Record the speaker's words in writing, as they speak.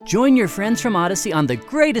Join your friends from Odyssey on the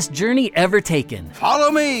greatest journey ever taken. Follow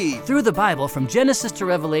me! Through the Bible from Genesis to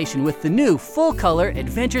Revelation with the new full-color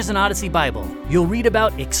Adventures in Odyssey Bible. You'll read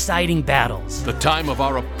about exciting battles. The time of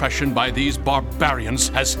our oppression by these barbarians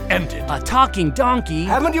has ended. A talking donkey.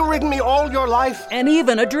 Haven't you ridden me all your life? And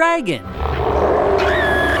even a dragon.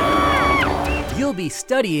 You'll be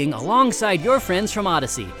studying alongside your friends from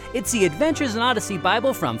Odyssey. It's the Adventures in Odyssey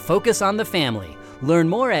Bible from Focus on the Family. Learn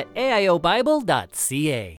more at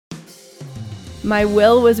aiobible.ca. My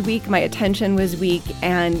will was weak, my attention was weak,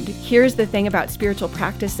 and here's the thing about spiritual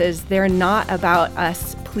practices. They're not about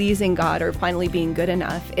us pleasing God or finally being good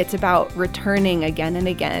enough. It's about returning again and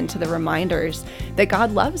again to the reminders that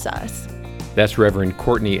God loves us. That's Reverend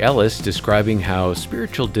Courtney Ellis describing how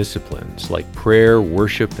spiritual disciplines like prayer,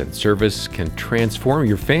 worship, and service can transform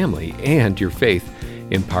your family and your faith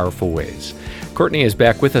in powerful ways. Courtney is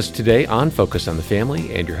back with us today on Focus on the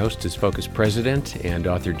Family, and your host is Focus President and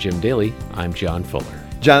author Jim Daly. I'm John Fuller.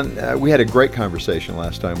 John, we had a great conversation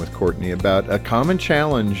last time with Courtney about a common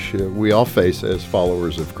challenge we all face as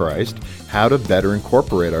followers of Christ, how to better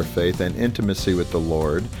incorporate our faith and intimacy with the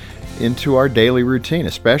Lord into our daily routine,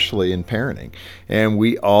 especially in parenting. And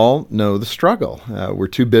we all know the struggle. We're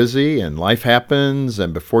too busy and life happens,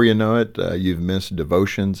 and before you know it, you've missed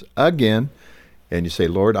devotions again. And you say,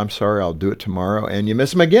 Lord, I'm sorry, I'll do it tomorrow. And you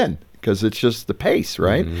miss them again because it's just the pace,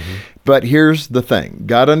 right? Mm-hmm. But here's the thing.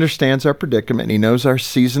 God understands our predicament. He knows our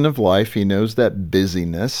season of life. He knows that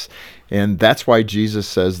busyness. And that's why Jesus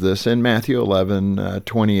says this in Matthew 11,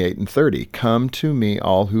 28 and 30. Come to me,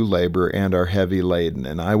 all who labor and are heavy laden,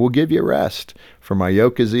 and I will give you rest. For my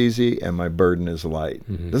yoke is easy and my burden is light.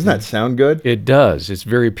 Mm-hmm. Doesn't that sound good? It does. It's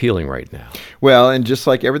very appealing right now. Well, and just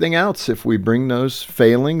like everything else, if we bring those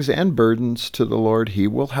failings and burdens to the Lord, He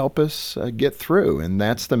will help us get through. And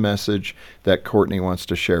that's the message that Courtney wants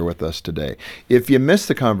to share with us today. If you missed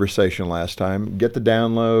the conversation last time, get the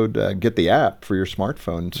download, get the app for your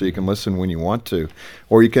smartphone so you can listen when you want to,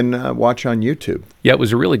 or you can watch on YouTube. Yeah, it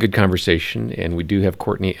was a really good conversation, and we do have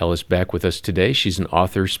Courtney Ellis back with us today. She's an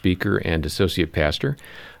author, speaker, and associate pastor.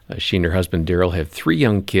 She and her husband, Daryl, have 3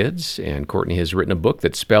 young kids, and Courtney has written a book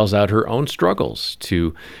that spells out her own struggles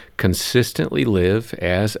to consistently live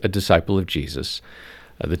as a disciple of Jesus.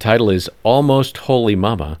 The title is Almost Holy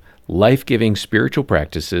Mama, Life-Giving Spiritual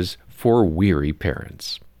Practices for Weary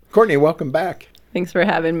Parents. Courtney, welcome back. Thanks for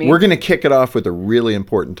having me. We're going to kick it off with a really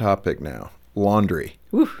important topic now, laundry.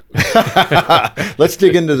 Let's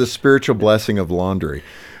dig into the spiritual blessing of laundry.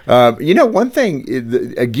 One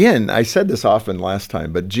thing, again, I said this often last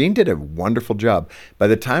time, but Jean did a wonderful job. By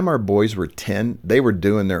the time our boys were 10, they were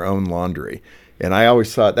doing their own laundry. And I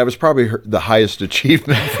always thought that was probably the highest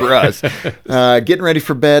achievement for us. Getting ready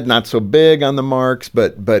for bed, not so big on the marks,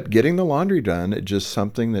 but getting the laundry done, just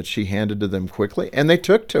something that she handed to them quickly, and they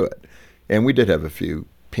took to it. And we did have a few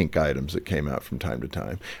pink items that came out from time to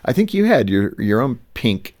time. I think you had your own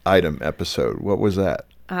pink item episode. What was that?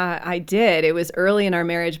 I did. It was early in our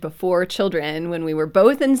marriage before children when we were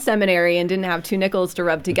both in seminary and didn't have 2 nickels to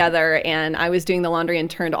rub together. And I was doing the laundry and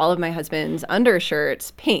turned all of my husband's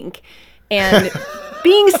undershirts pink. And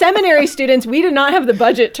being seminary students, we did not have the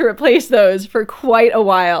budget to replace those for quite a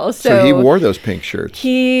while. So he wore those pink shirts.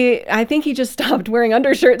 I think he just stopped wearing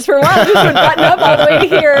undershirts for a while. Just would button up all the way to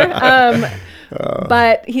here.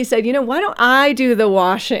 But he said, why don't I do the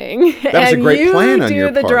washing? That was a great plan on your part. You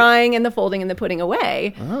do the drying and the folding and the putting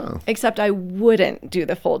away. Oh. Except I wouldn't do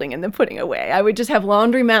the folding and the putting away. I would just have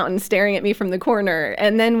laundry mountains staring at me from the corner.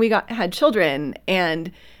 And then we had children,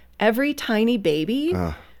 and every tiny baby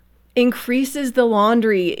increases the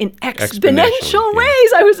laundry in exponential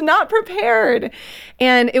ways. I was not prepared.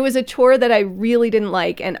 And it was a chore that I really didn't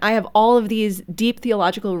like. And I have all of these deep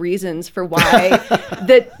theological reasons for why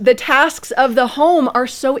the tasks of the home are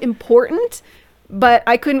so important, but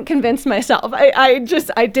I couldn't convince myself. I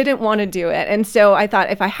didn't want to do it. And so I thought,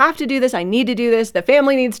 if I have to do this, I need to do this. The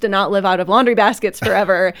family needs to not live out of laundry baskets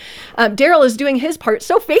forever. Daryl is doing his part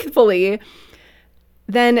so faithfully.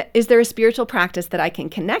 Then is there a spiritual practice that I can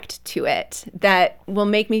connect to it that will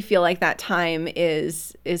make me feel like that time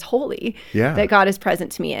is holy, that God is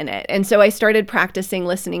present to me in it? And so I started practicing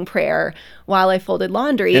listening prayer while I folded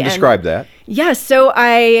laundry. And describe that. Yes. So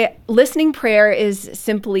listening prayer is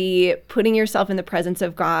simply putting yourself in the presence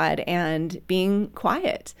of God and being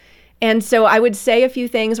quiet. And so I would say a few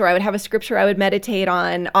things, or I would have a scripture I would meditate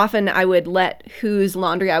on. Often I would let whose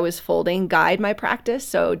laundry I was folding guide my practice.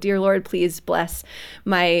 So, dear Lord, please bless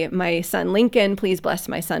my son Lincoln. Please bless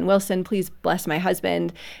my son Wilson. Please bless my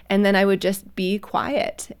husband. And then I would just be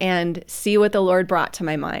quiet and see what the Lord brought to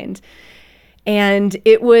my mind. And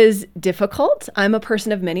it was difficult. I'm a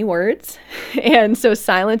person of many words, and so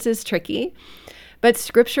silence is tricky. But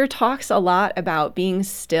Scripture talks a lot about being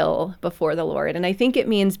still before the Lord. And I think it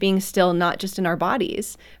means being still not just in our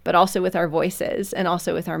bodies, but also with our voices and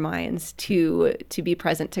also with our minds to be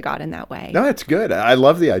present to God in that way. No, it's good. I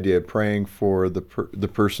love the idea of praying for the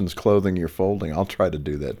person's clothing you're folding. I'll try to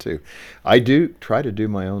do that too. I do try to do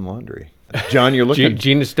my own laundry. John, you're looking.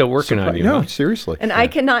 Gene is still working on you. No, huh? seriously. And I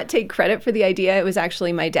cannot take credit for the idea. It was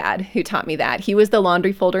actually my dad who taught me that. He was the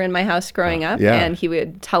laundry folder in my house growing up, and he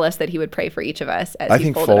would tell us that he would pray for each of us as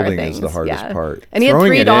he folded our things. I think folding is the hardest part. And he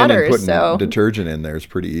Throwing had 3 daughters, in and putting so detergent in there is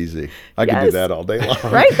pretty easy. I can do that all day long.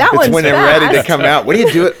 Right, that one's It's when they're fast. ready to come out. What do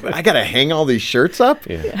you do? I got to hang all these shirts up.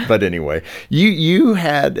 Yeah. But anyway, you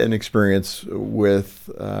had an experience with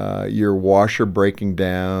your washer breaking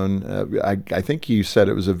down. I think you said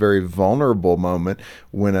it was a very vulnerable moment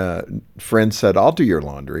when a friend said, "I'll do your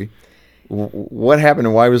laundry." What happened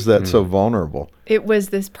and why was that so vulnerable? It was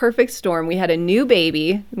this perfect storm. We had a new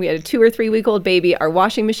baby. We had a 2 or 3 week old baby. Our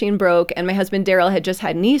washing machine broke, and my husband Daryl had just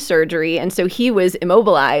had knee surgery, and so he was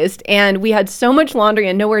immobilized. And we had so much laundry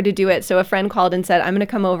and nowhere to do it. So a friend called and said, "I'm going to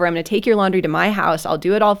come over. I'm going to take your laundry to my house. I'll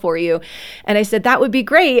do it all for you." And I said, "That would be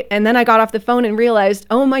great." And then I got off the phone and realized,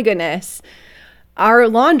 oh my goodness, our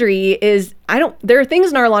laundry is, there are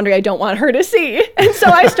things in our laundry I don't want her to see. And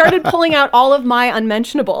so I started pulling out all of my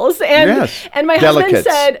unmentionables. And my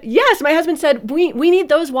husband said, we need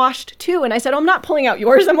those washed too. And I said, "I'm not pulling out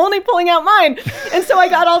yours. I'm only pulling out mine." And so I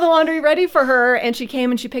got all the laundry ready for her, and she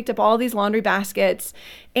came and she picked up all these laundry baskets.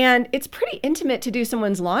 And it's pretty intimate to do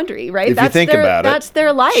someone's laundry, right? If you think about it. That's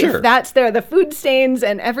their life. Sure. That's the food stains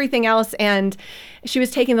and everything else. And she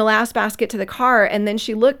was taking the last basket to the car, and then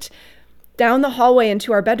she looked down the hallway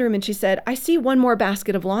into our bedroom and she said, "I see one more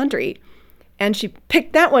basket of laundry." And she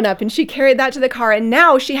picked that one up and she carried that to the car. And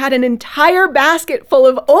now she had an entire basket full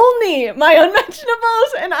of only my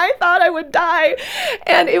unmentionables. And I thought I would die.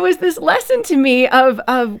 And it was this lesson to me of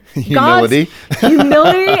humility. God's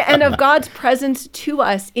humility and of God's presence to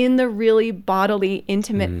us in the really bodily,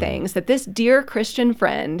 intimate things. That this dear Christian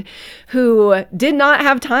friend who did not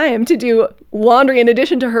have time to do laundry in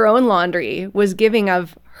addition to her own laundry was giving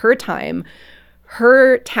of her time,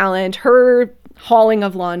 her talent, her hauling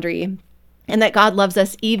of laundry. And that God loves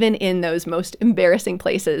us even in those most embarrassing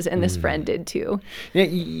places, and this friend did too. Yeah,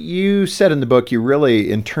 you said in the book, you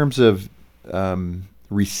really, in terms of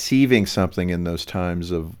receiving something in those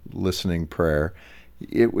times of listening prayer,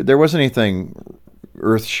 there wasn't anything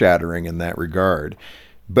earth-shattering in that regard,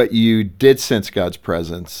 but you did sense God's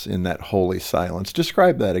presence in that holy silence.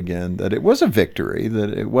 Describe that again, that it was a victory, that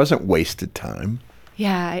it wasn't wasted time.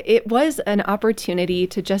 Yeah, it was an opportunity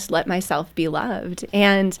to just let myself be loved.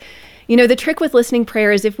 And the trick with listening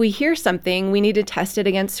prayer is if we hear something, we need to test it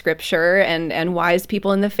against Scripture and wise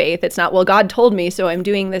people in the faith. It's not, well, God told me, so I'm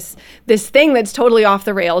doing this thing that's totally off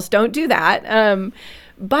the rails. Don't do that.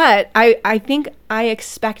 But I think I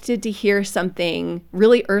expected to hear something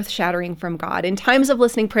really earth-shattering from God. In times of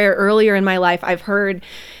listening prayer earlier in my life, I've heard,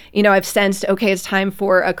 I've sensed, okay, it's time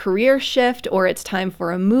for a career shift, or it's time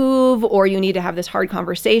for a move, or you need to have this hard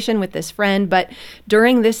conversation with this friend. But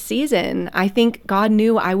during this season, I think God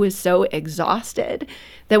knew I was so exhausted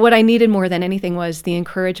that what I needed more than anything was the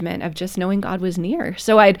encouragement of just knowing God was near.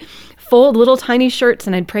 So I'd fold little tiny shirts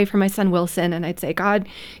and I'd pray for my son Wilson, and I'd say, "God,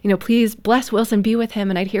 please bless Wilson, be with him."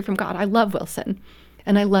 And I'd hear from God, "I love Wilson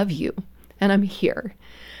and I love you and I'm here."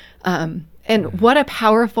 And what a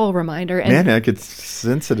powerful reminder. And man, I could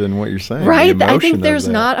sense it in what you're saying. Right? I think there's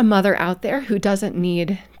not a mother out there who doesn't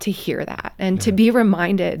need to hear that and to be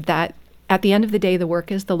reminded that at the end of the day, the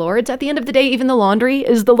work is the Lord's. At the end of the day, even the laundry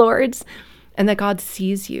is the Lord's, and that God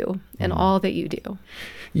sees you in all that you do.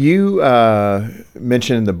 You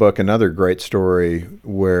mentioned in the book another great story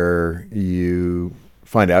where you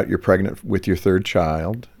find out you're pregnant with your 3rd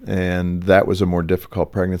child, and that was a more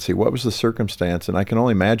difficult pregnancy. What was the circumstance? And I can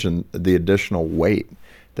only imagine the additional weight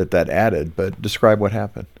that added, but describe what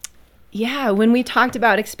happened. Yeah, when we talked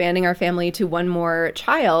about expanding our family to one more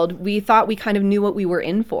child, we thought we kind of knew what we were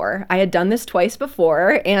in for. I had done this twice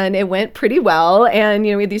before, and it went pretty well. And, we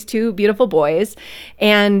had these 2 beautiful boys,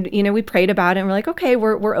 and, we prayed about it, and we're like, okay,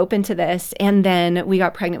 we're open to this. And then we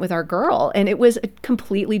got pregnant with our girl, and it was a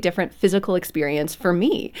completely different physical experience for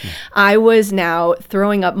me. I was now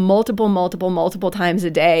throwing up multiple times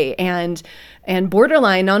a day, and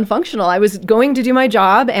borderline non-functional. I was going to do my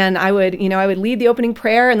job, and I would lead the opening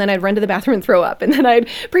prayer, and then I'd run to to the bathroom and throw up. And then I'd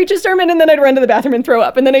preach a sermon and then I'd run to the bathroom and throw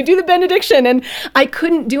up. And then I'd do the benediction. And I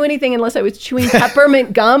couldn't do anything unless I was chewing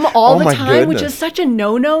peppermint gum all the time, which is such a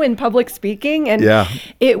no-no in public speaking. And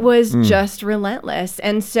it was just relentless.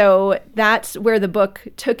 And so that's where the book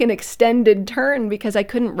took an extended turn because I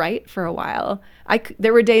couldn't write for a while.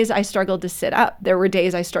 There were days I struggled to sit up. There were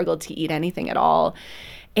days I struggled to eat anything at all.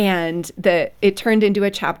 And it turned into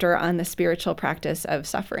a chapter on the spiritual practice of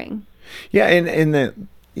suffering. Yeah, and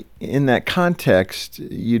in that context,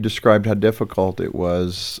 you described how difficult it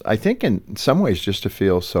was, I think in some ways just to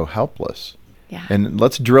feel so helpless. Yeah. And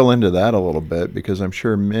let's drill into that a little bit because I'm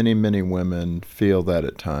sure many, many women feel that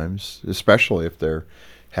at times, especially if they're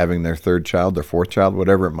having their third child, their fourth child,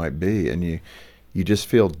 whatever it might be, and you just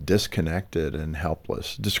feel disconnected and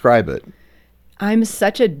helpless. Describe it. I'm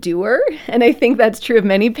such a doer, and I think that's true of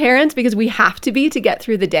many parents because we have to be to get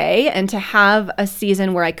through the day, and to have a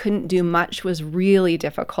season where I couldn't do much was really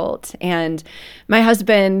difficult. And my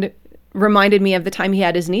husband reminded me of the time he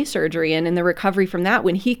had his knee surgery and in the recovery from that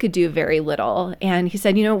when he could do very little. And he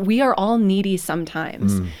said, we are all needy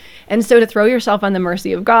sometimes. And so to throw yourself on the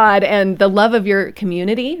mercy of God and the love of your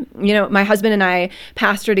community, my husband and I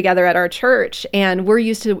pastor together at our church, and we're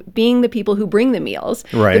used to being the people who bring the meals,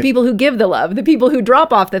 the people who give the love, the people who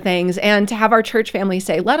drop off the things, and to have our church family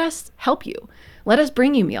say, let us help you. Let us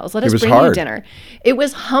bring you meals. Let us bring you dinner. It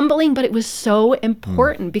was humbling, but it was so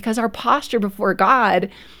important because our posture before God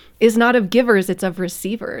is not of givers, it's of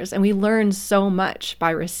receivers. And we learn so much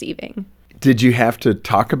by receiving. Did you have to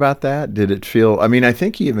talk about that? Did it feel, I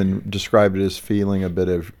think you even described it as feeling a bit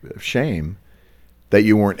of shame that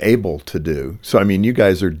you weren't able to do. So, you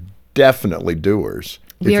guys are definitely doers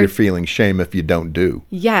if you're feeling shame if you don't do.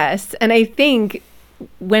 Yes. And I think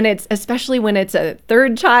especially when it's a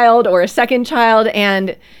third child or a second child,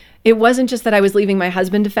 and it wasn't just that I was leaving my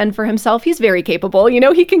husband to fend for himself. He's very capable.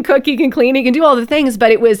 He can cook, he can clean, he can do all the things,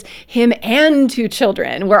 but it was him and 2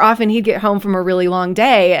 children where often he'd get home from a really long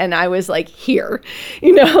day and I was like, here,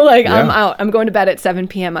 I'm out. I'm going to bed at 7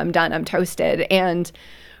 p.m. I'm done. I'm toasted. And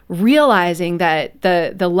realizing that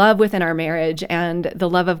the love within our marriage and the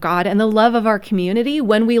love of God and the love of our community,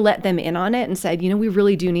 when we let them in on it and said, we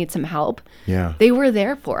really do need some help, they were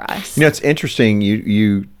there for us. It's interesting.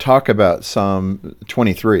 You talk about Psalm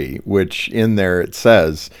 23, which in there it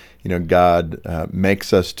says, God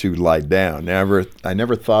makes us to lie down. I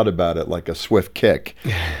never thought about it like a swift kick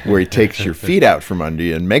where he takes your feet out from under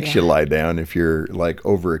you and makes you lie down if you're like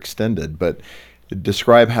overextended. But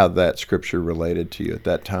describe how that scripture related to you at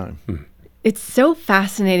that time. It's so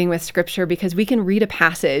fascinating with scripture because we can read a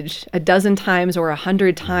passage a dozen times or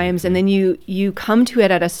 100 times, and then you come to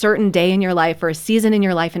it at a certain day in your life or a season in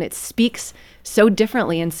your life, and it speaks so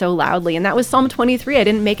differently and so loudly. And that was Psalm 23. I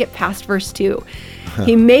didn't make it past verse 2.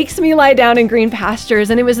 He makes me lie down in green pastures,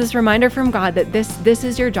 and it was this reminder from God that this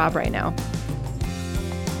is your job right now.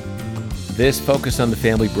 This Focus on the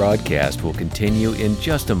Family broadcast will continue in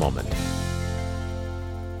just a moment.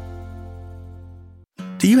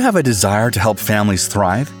 Do you have a desire to help families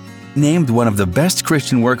thrive? Named one of the best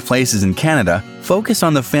Christian workplaces in Canada, Focus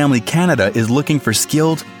on the Family Canada is looking for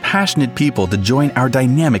skilled, passionate people to join our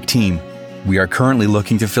dynamic team. We are currently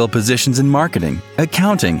looking to fill positions in marketing,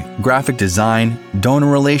 accounting, graphic design,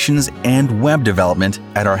 donor relations, and web development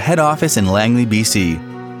at our head office in Langley, BC.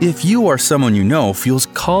 If you or someone you know feels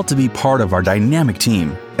called to be part of our dynamic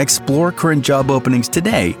team, explore current job openings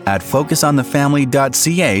today at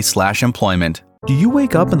focusonthefamily.ca/employment. Do you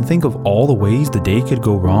wake up and think of all the ways the day could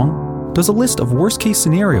go wrong? Does a list of worst-case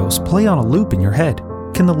scenarios play on a loop in your head?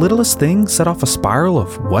 Can the littlest thing set off a spiral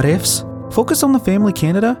of what-ifs? Focus on the Family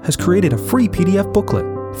Canada has created a free PDF booklet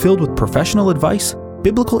filled with professional advice,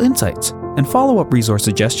 biblical insights, and follow-up resource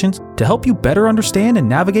suggestions to help you better understand and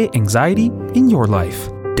navigate anxiety in your life.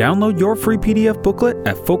 Download your free PDF booklet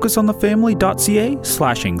at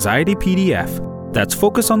focusonthefamily.ca/anxietypdf. That's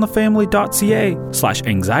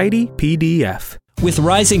focusonthefamily.ca/anxietypdf. With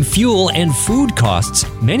rising fuel and food costs,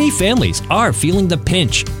 many families are feeling the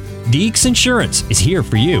pinch. Deeks Insurance is here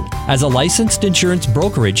for you. As a licensed insurance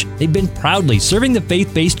brokerage, they've been proudly serving the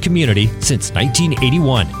faith-based community since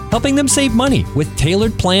 1981, helping them save money with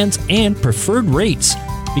tailored plans and preferred rates.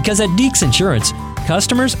 Because at Deeks Insurance,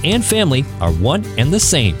 customers and family are one and the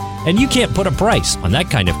same, and you can't put a price on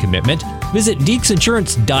that kind of commitment. Visit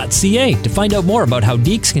deeksinsurance.ca to find out more about how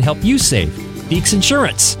Deeks can help you save. Deeks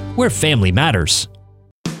Insurance, where family matters.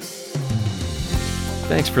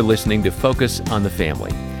 Thanks for listening to Focus on the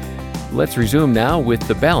Family. Let's resume now with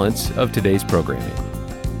the balance of today's programming.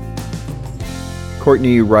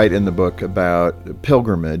 Courtney, you write in the book about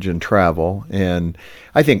pilgrimage and travel, and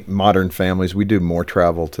I think modern families, we do more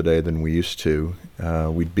travel today than we used to.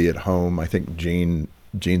 We'd be at home. I think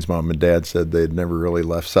Jean's mom and dad said they'd never really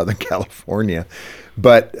left Southern California,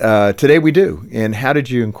 but today we do. And how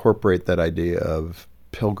did you incorporate that idea of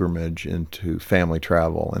pilgrimage into family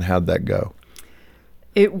travel, and how'd that go?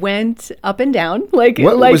 It went up and down, like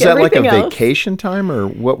was that, like a else. vacation time, or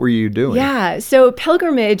what were you doing? Yeah, so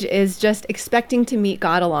pilgrimage is just expecting to meet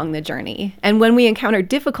God along the journey. And when we encounter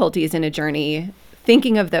difficulties in a journey,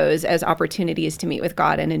 thinking of those as opportunities to meet with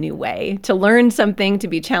God in a new way, to learn something, to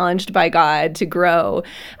be challenged by God, to grow.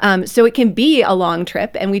 So it can be a long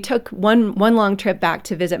trip. And we took one long trip back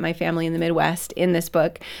to visit my family in the Midwest in this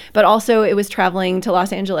book. But also it was traveling to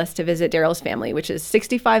Los Angeles to visit Daryl's family, which is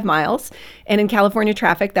 65 miles. And in California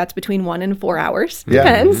traffic, that's between 1 and 4 hours. Yeah.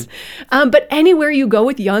 Depends. But anywhere you go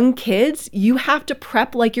with young kids, you have to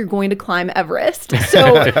prep like you're going to climb Everest.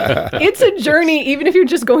 So it's a journey, even if you're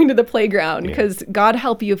just going to the playground, because God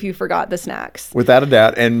help you if you forgot the snacks. Without a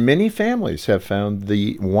doubt. And many families have found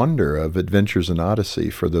the wonder of Adventures in Odyssey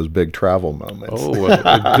for those big travel moments. Oh,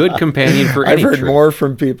 a good companion for any I've heard trip. more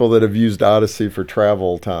from people that have used Odyssey for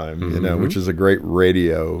travel time, which is a great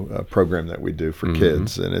radio program that we do for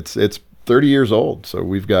kids. And it's 30 years old, so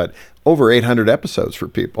we've got over 800 episodes for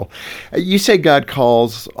people. You say God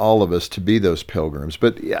calls all of us to be those pilgrims,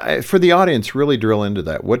 but for the audience, really drill into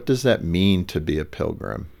that. What does that mean to be a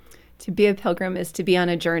pilgrim? To be a pilgrim is to be on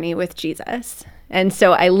a journey with Jesus. And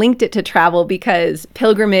so I linked it to travel because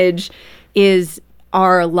pilgrimage is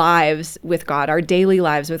our lives with God, our daily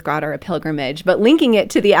lives with God are a pilgrimage. But linking it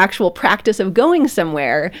to the actual practice of going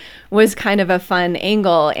somewhere was kind of a fun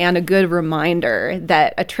angle and a good reminder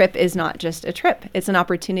that a trip is not just a trip. It's an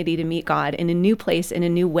opportunity to meet God in a new place, in a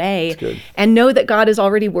new way, and know that God is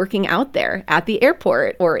already working out there at the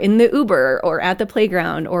airport or in the Uber or at the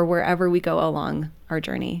playground or wherever we go along our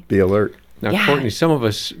journey. Be alert. Now, Courtney, some of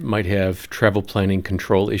us might have travel planning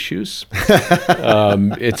control issues.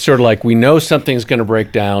 It's sort of like we know something's going to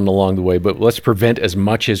break down along the way, but let's prevent as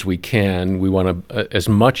much as we can. We want to, as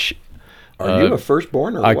much. Are you a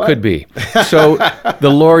firstborn or I what? could be. So the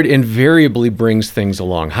Lord invariably brings things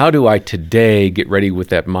along. How do I today get ready with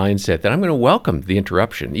that mindset that I'm going to welcome the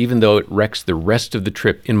interruption, even though it wrecks the rest of the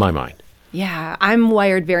trip in my mind? Yeah, I'm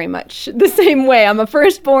wired very much the same way. I'm a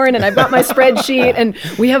firstborn and I've got my spreadsheet and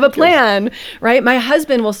we have a plan, right? My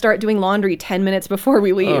husband will start doing laundry 10 minutes before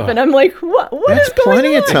we leave. And I'm like, what That's is going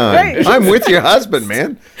plenty on? of time. Right? I'm with your husband,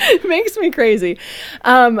 man. It makes me crazy.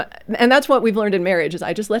 And that's what we've learned in marriage is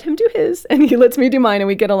I just let him do his and he lets me do mine and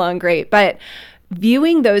we get along great. But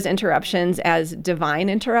viewing those interruptions as divine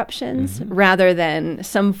interruptions rather than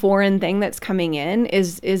some foreign thing that's coming in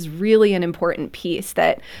is really an important piece,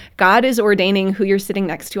 that God is ordaining who you're sitting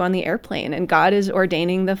next to on the airplane, and God is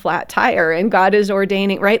ordaining the flat tire, and God is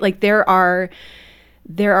ordaining, right? Like there are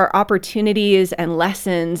opportunities and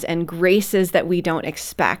lessons and graces that we don't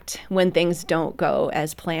expect when things don't go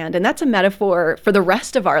as planned. And that's a metaphor for the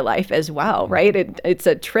rest of our life as well, right? It's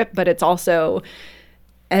a trip, but it's also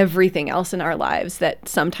everything else in our lives that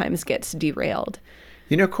sometimes gets derailed.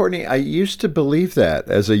 You know, Courtney, I used to believe that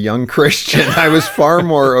as a young Christian. I was far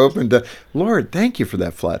more open to, Lord, thank you for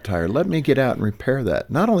that flat tire. Let me get out and repair that.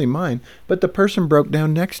 Not only mine, but the person broke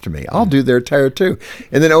down next to me. I'll do their tire too.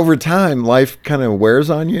 And then over time, life kind of wears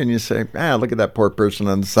on you and you say, look at that poor person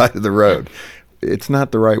on the side of the road. It's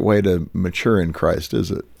not the right way to mature in Christ,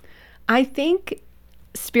 is it? I think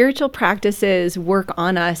spiritual practices work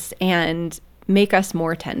on us and make us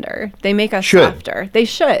more tender. They make us softer. They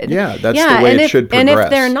should. Yeah, that's the way it should progress. And if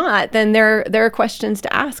they're not, then there are questions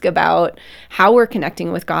to ask about how we're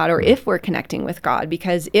connecting with God or if we're connecting with God.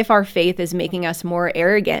 Because if our faith is making us more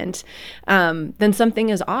arrogant, then something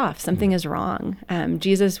is off. Something is wrong.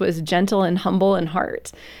 Jesus was gentle and humble in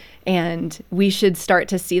heart. And we should start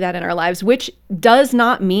to see that in our lives, which does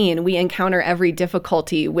not mean we encounter every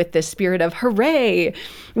difficulty with this spirit of hooray.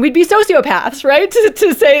 We'd be sociopaths, right?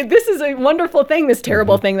 To say this is a wonderful thing, this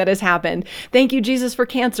terrible thing that has happened. Thank you, Jesus, for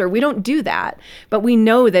cancer. We don't do that. But we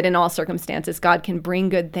know that in all circumstances, God can bring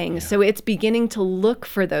good things. So it's beginning to look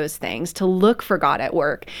for those things, to look for God at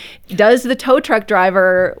work. Does the tow truck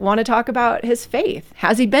driver want to talk about his faith?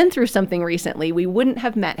 Has he been through something recently? We wouldn't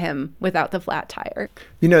have met him without the flat tire.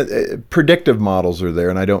 You know, predictive models are there,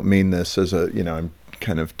 and I don't mean this as I'm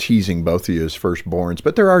kind of teasing both of you as firstborns,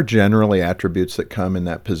 but there are generally attributes that come in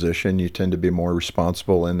that position. You tend to be more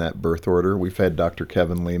responsible in that birth order. We've had Dr.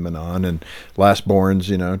 Kevin Lehman on, and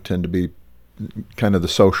lastborns, tend to be kind of the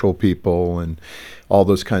social people and all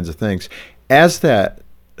those kinds of things. As that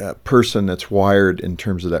person that's wired in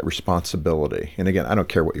terms of that responsibility. And again, I don't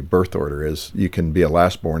care what your birth order is. You can be a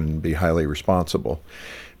lastborn and be highly responsible.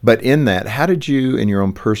 But in that, how did you, in your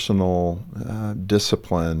own personal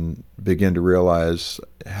discipline, begin to realize,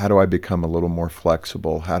 how do I become a little more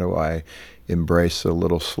flexible? How do I embrace a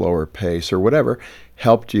little slower pace, or whatever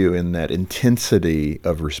helped you in that intensity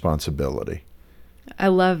of responsibility? I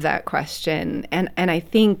love that question. And I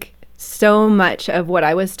think so much of what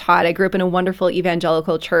I was taught, I grew up in a wonderful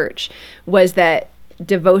evangelical church, was that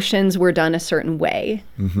devotions were done a certain way.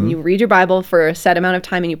 Mm-hmm. You read your Bible for a set amount of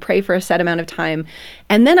time and you pray for a set amount of time.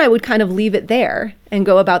 And then I would kind of leave it there and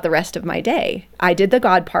go about the rest of my day. I did the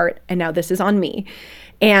God part, and now this is on me.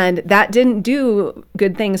 And that didn't do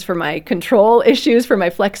good things for my control issues, for my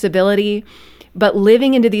flexibility. But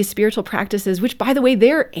living into these spiritual practices, which, by the way,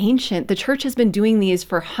 they're ancient. The church has been doing these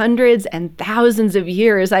for hundreds and thousands of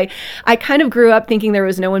years. I kind of grew up thinking there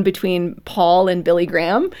was no one between Paul and Billy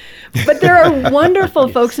Graham. But there are wonderful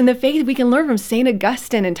folks in the faith we can learn from, St.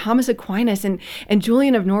 Augustine and Thomas Aquinas and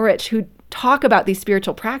Julian of Norwich, who talk about these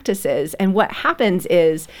spiritual practices. And what happens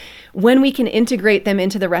is, when we can integrate them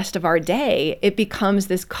into the rest of our day, it becomes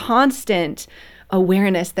this constant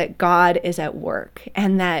awareness that God is at work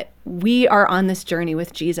and that we are on this journey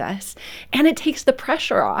with Jesus. And it takes the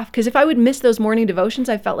pressure off, because if I would miss those morning devotions,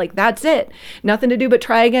 I felt like that's it. Nothing to do but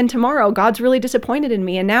try again tomorrow. God's really disappointed in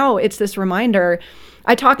me. And now it's this reminder.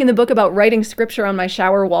 I talk in the book about writing scripture on my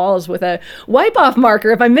shower walls with a wipe-off marker.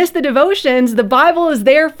 If I miss the devotions, the Bible is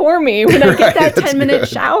there for me when I get that 10-minute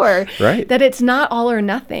shower. Right. That it's not all or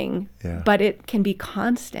nothing, Yeah. but it can be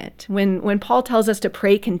constant. When Paul tells us to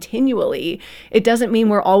pray continually, it doesn't mean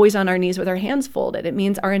we're always on our knees with our hands folded. It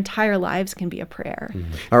means our entire lives can be a prayer.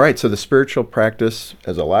 Mm-hmm. All right, so the spiritual practice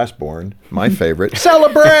as a lastborn, my favorite,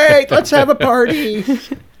 celebrate! Let's have a party!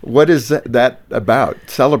 What is that about?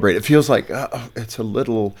 Celebrate. It feels like it's a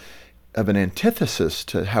little of an antithesis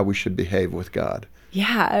to how we should behave with God.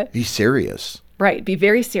 Yeah. Be serious. Right. Be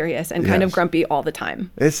very serious and kind of Yes. grumpy all the time.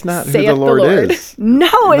 It's not Saith who the Lord is. No,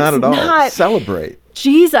 Not it's at all. not. Celebrate.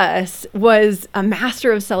 Jesus was a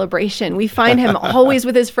master of celebration. We find him always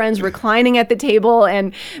with his friends, reclining at the table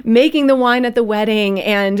and making the wine at the wedding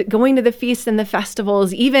and going to the feasts and the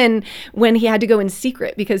festivals. Even when he had to go in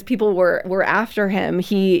secret because people were after him,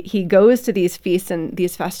 he goes to these feasts and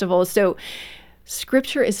these festivals. So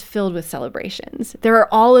Scripture is filled with celebrations. There are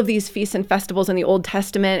all of these feasts and festivals in the Old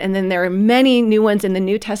Testament, and then there are many new ones in the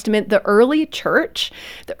New Testament. The early church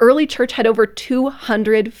had over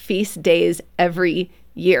 200 feast days every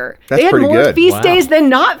year. That's they had pretty more good. feast Wow. days than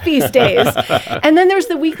not feast days. And then there's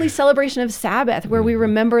the weekly celebration of Sabbath, where we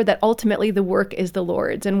remember that ultimately the work is the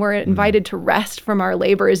Lord's, and we're invited to rest from our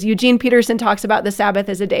labors. Eugene Peterson talks about the Sabbath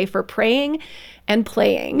as a day for praying and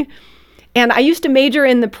playing. And I used to major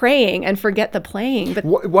in the praying and forget the playing. But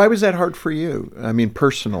Why was that hard for you? I mean,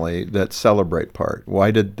 personally, that celebrate part.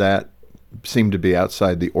 Why did that seem to be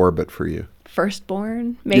outside the orbit for you?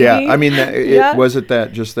 firstborn, maybe. Yeah, I mean, Yeah. was it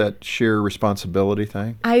just that sheer responsibility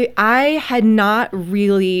thing? I had not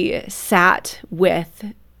really sat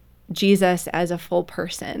with Jesus as a full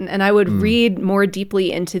person, and I would read more deeply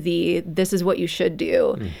into this is what you should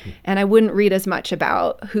do. And I wouldn't read as much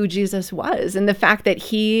about who Jesus was and the fact that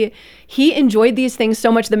he enjoyed these things so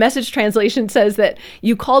much. The Message translation says that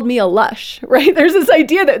you called me a lush, right? There's this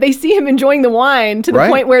idea that they see him enjoying the wine to the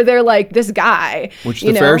point where they're like, this guy. Which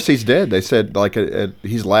the Pharisees did. They said, like,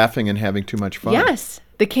 he's laughing and having too much fun. Yes.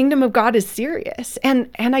 The kingdom of God is serious.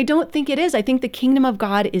 And I don't think it is. I think the kingdom of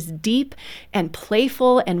God is deep and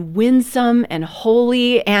playful and winsome and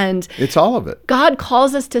holy. And it's all of it. God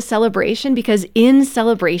calls us to celebration because in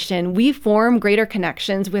celebration, we form greater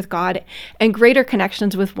connections with God and greater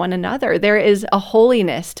connections with one another. There is a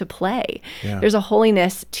holiness to play. Yeah. There's a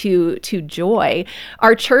holiness to joy.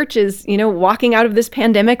 Our church is, walking out of this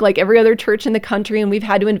pandemic like every other church in the country, and we've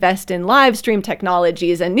had to invest in live stream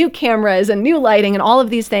technologies and new cameras and new lighting and all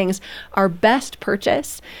of these things. Our best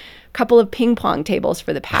purchase, a couple of ping pong tables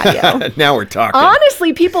for the patio. Now we're talking.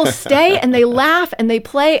 Honestly, people stay and they laugh and they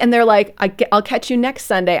play and they're like, I'll catch you next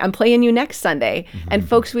Sunday. I'm playing you next Sunday. And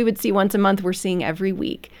folks we would see once a month, we're seeing every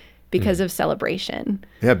week because of celebration.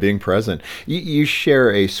 Yeah, being present. You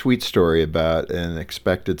share a sweet story about an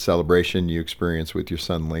expected celebration you experienced with your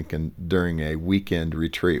son Lincoln during a weekend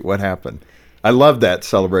retreat. What happened? I love that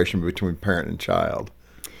celebration between parent and child.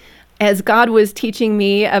 As God was teaching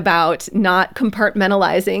me about not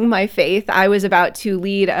compartmentalizing my faith, I was about to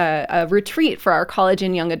lead a retreat for our college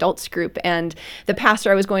and young adults group. And the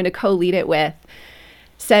pastor I was going to co-lead it with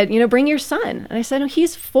said, bring your son. And I said,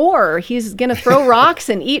 he's 4. He's going to throw rocks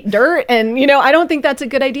and eat dirt. And, I don't think that's a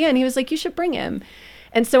good idea. And he was like, you should bring him.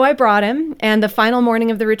 And so I brought him, and the final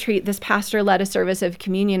morning of the retreat, this pastor led a service of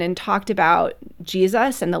communion and talked about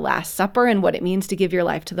Jesus and the Last Supper and what it means to give your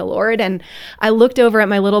life to the Lord. And I looked over at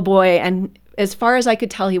my little boy, and as far as I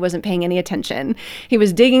could tell, he wasn't paying any attention. He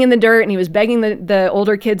was digging in the dirt, and he was begging the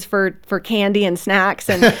older kids for candy and snacks.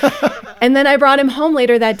 And and then I brought him home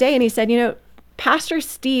later that day, and he said, Pastor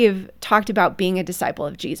Steve talked about being a disciple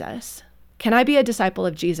of Jesus. Can I be a disciple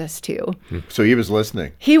of Jesus too? So he was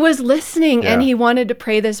listening. He was listening, and he wanted to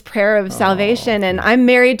pray this prayer of salvation. And I'm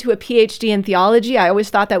married to a PhD in theology. I always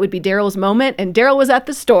thought that would be Daryl's moment. And Daryl was at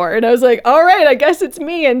the store, and I was like, all right, I guess it's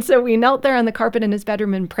me. And so we knelt there on the carpet in his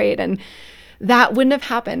bedroom and prayed. And that wouldn't have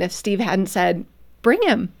happened if Steve hadn't said, bring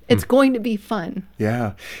him. It's going to be fun.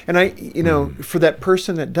 Yeah. And for that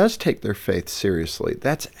person that does take their faith seriously,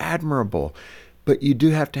 that's admirable. But you do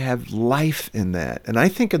have to have life in that. And I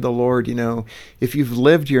think of the Lord, if you've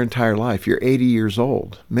lived your entire life, you're 80 years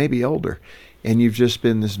old, maybe older, and you've just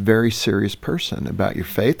been this very serious person about your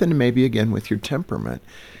faith and maybe again with your temperament.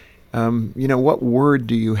 What word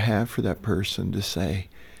do you have for that person to say,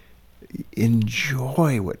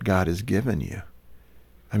 enjoy what God has given you?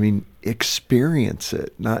 I mean, experience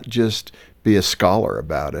it, not just be a scholar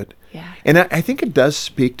about it. Yeah. And I think it does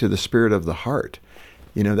speak to the spirit of the heart.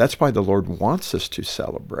 That's why the Lord wants us to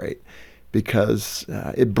celebrate, because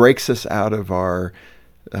it breaks us out of our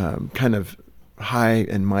kind of high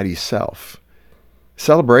and mighty self.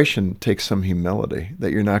 Celebration takes some humility,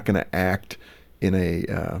 that you're not going to act in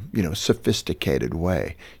a sophisticated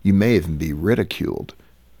way. You may even be ridiculed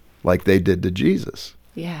like they did to Jesus.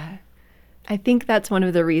 Yeah. I think that's one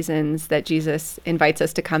of the reasons that Jesus invites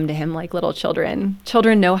us to come to him like little children.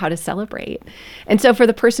 Children know how to celebrate. And so for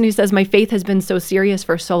the person who says, my faith has been so serious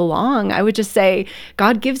for so long, I would just say,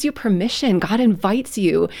 God gives you permission. God invites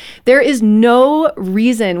you. There is no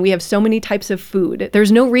reason we have so many types of food.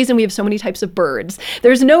 There's no reason we have so many types of birds.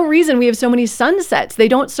 There's no reason we have so many sunsets. They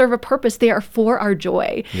don't serve a purpose. They are for our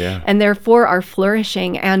joy. Yeah. And they're for our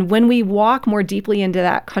flourishing. And when we walk more deeply into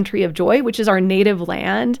that country of joy, which is our native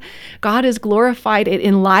land, God is glorified. It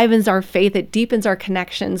enlivens our faith. It deepens our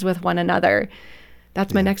connections with one another.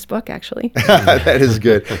 That's my next book, actually. That is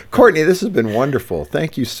good. Courtney, this has been wonderful.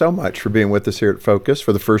 Thank you so much for being with us here at Focus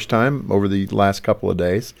for the first time over the last couple of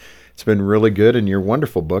days. It's been really good. And your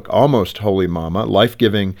wonderful book, Almost Holy Mama,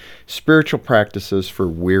 Life-Giving Spiritual Practices for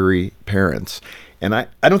Weary Parents. And I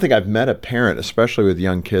don't think I've met a parent, especially with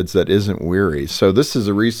young kids, that isn't weary. So this is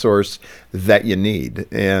a resource that you need.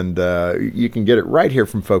 And you can get it right here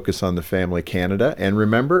from Focus on the Family Canada. And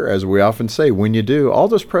remember, as we often say, when you do, all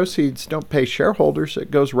those proceeds don't pay shareholders.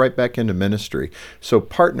 It goes right back into ministry. So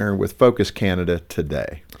partner with Focus Canada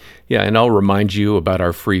today. Yeah, and I'll remind you about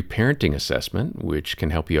our free parenting assessment, which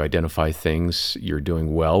can help you identify things you're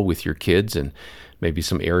doing well with your kids and maybe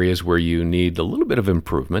some areas where you need a little bit of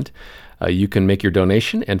improvement. You can make your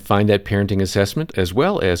donation and find that parenting assessment as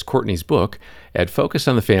well as Courtney's book at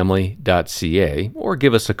focusonthefamily.ca or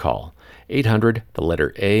give us a call, 800, the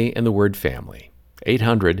letter A and the word family,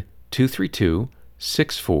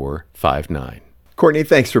 800-232-6459. Courtney,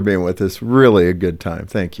 thanks for being with us. Really a good time.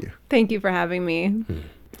 Thank you. Thank you for having me.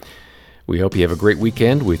 We hope you have a great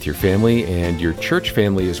weekend with your family and your church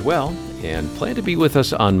family as well, and plan to be with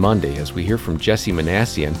us on Monday as we hear from Jessie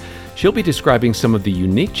Manassian. She'll be describing some of the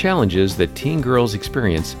unique challenges that teen girls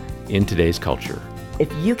experience in today's culture. If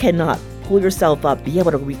you cannot pull yourself up, be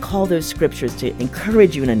able to recall those scriptures to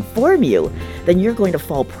encourage you and inform you, then you're going to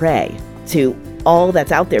fall prey to all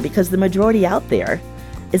that's out there, because the majority out there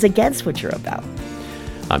is against what you're about.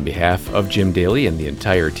 On behalf of Jim Daly and the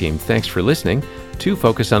entire team, thanks for listening to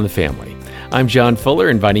Focus on the Family. I'm John Fuller,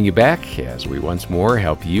 inviting you back as we once more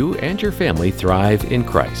help you and your family thrive in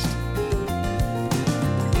Christ.